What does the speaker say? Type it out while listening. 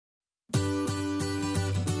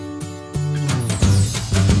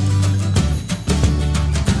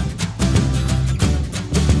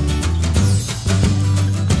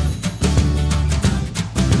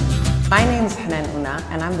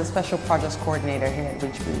I'm the Special Projects Coordinator here at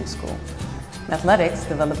SwiftVideo School. Mathletics,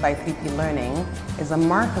 developed by 3P Learning, is a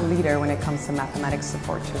market leader when it comes to mathematics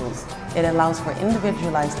support tools. It allows for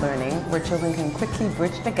individualized learning where children can quickly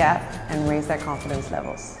bridge the gap and raise their confidence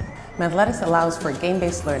levels. Mathletics allows for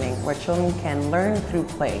game-based learning where children can learn through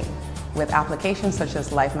play. With applications such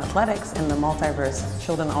as live mathletics and the multiverse,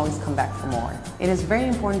 children always come back for more. It is very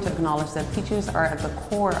important to acknowledge that teachers are at the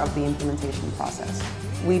core of the implementation process.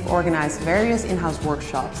 We've organized various in-house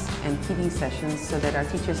workshops and PD sessions so that our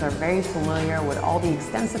teachers are very familiar with all the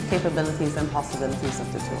extensive capabilities and possibilities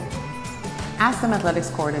of the tool. As the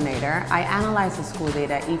Mathletics Coordinator, I analyze the school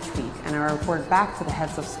data each week and I report back to the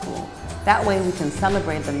heads of school. That way we can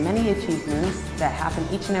celebrate the many achievements that happen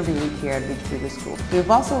each and every week here at SwiftVideo School.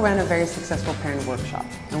 We've also run a very successful parent workshop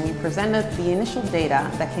and we presented the initial data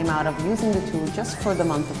that came out of using the tool just for the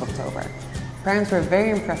month of October. Parents were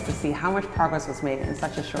very impressed to see how much progress was made in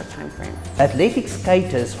such a short time frame. Athletics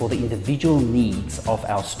caters for the individual needs of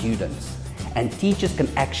our students, and teachers can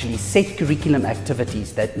actually set curriculum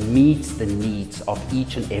activities that meet the needs of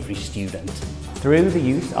each and every student. Through the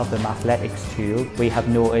use of the Mathletics tool, we have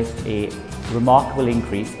noticed a remarkable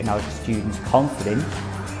increase in our students' confidence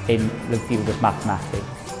in the field of mathematics.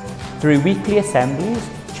 Through weekly assemblies,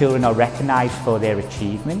 children are recognised for their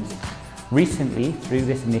achievements. Recently, through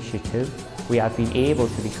this initiative, we have been able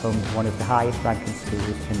to become one of the highest ranking schools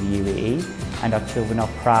in the UAE, and our children are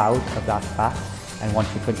proud of that fact and want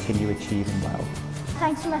to continue achieving well.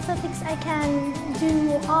 Thanks to Mathletics, I can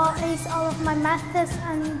do ace all of my math tests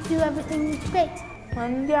and do everything great.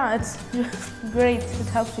 And yeah, it's just great. It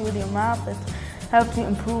helps you with your math, it helps you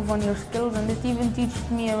improve on your skills, and it even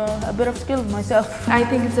teaches me a bit of skills myself. I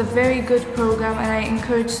think it's a very good program and I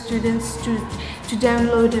encourage students to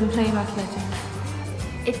download and play Mathletics.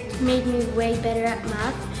 It made me way better at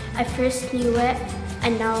math. I first knew it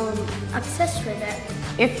and now I'm obsessed with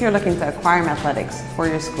it. If you're looking to acquire Mathletics for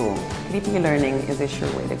your school, 3P Learning is a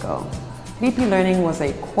sure way to go. 3P Learning was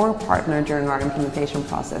a core partner during our implementation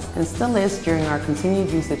process and still is during our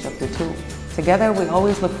continued usage of the tool. Together, we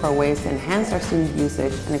always look for ways to enhance our student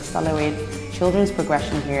usage and accelerate children's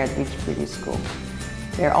progression here at SwiftVideo School.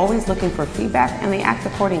 They're always looking for feedback and they act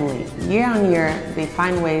accordingly. Year on year, they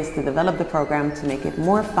find ways to develop the program to make it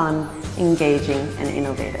more fun, engaging, and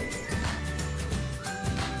innovative.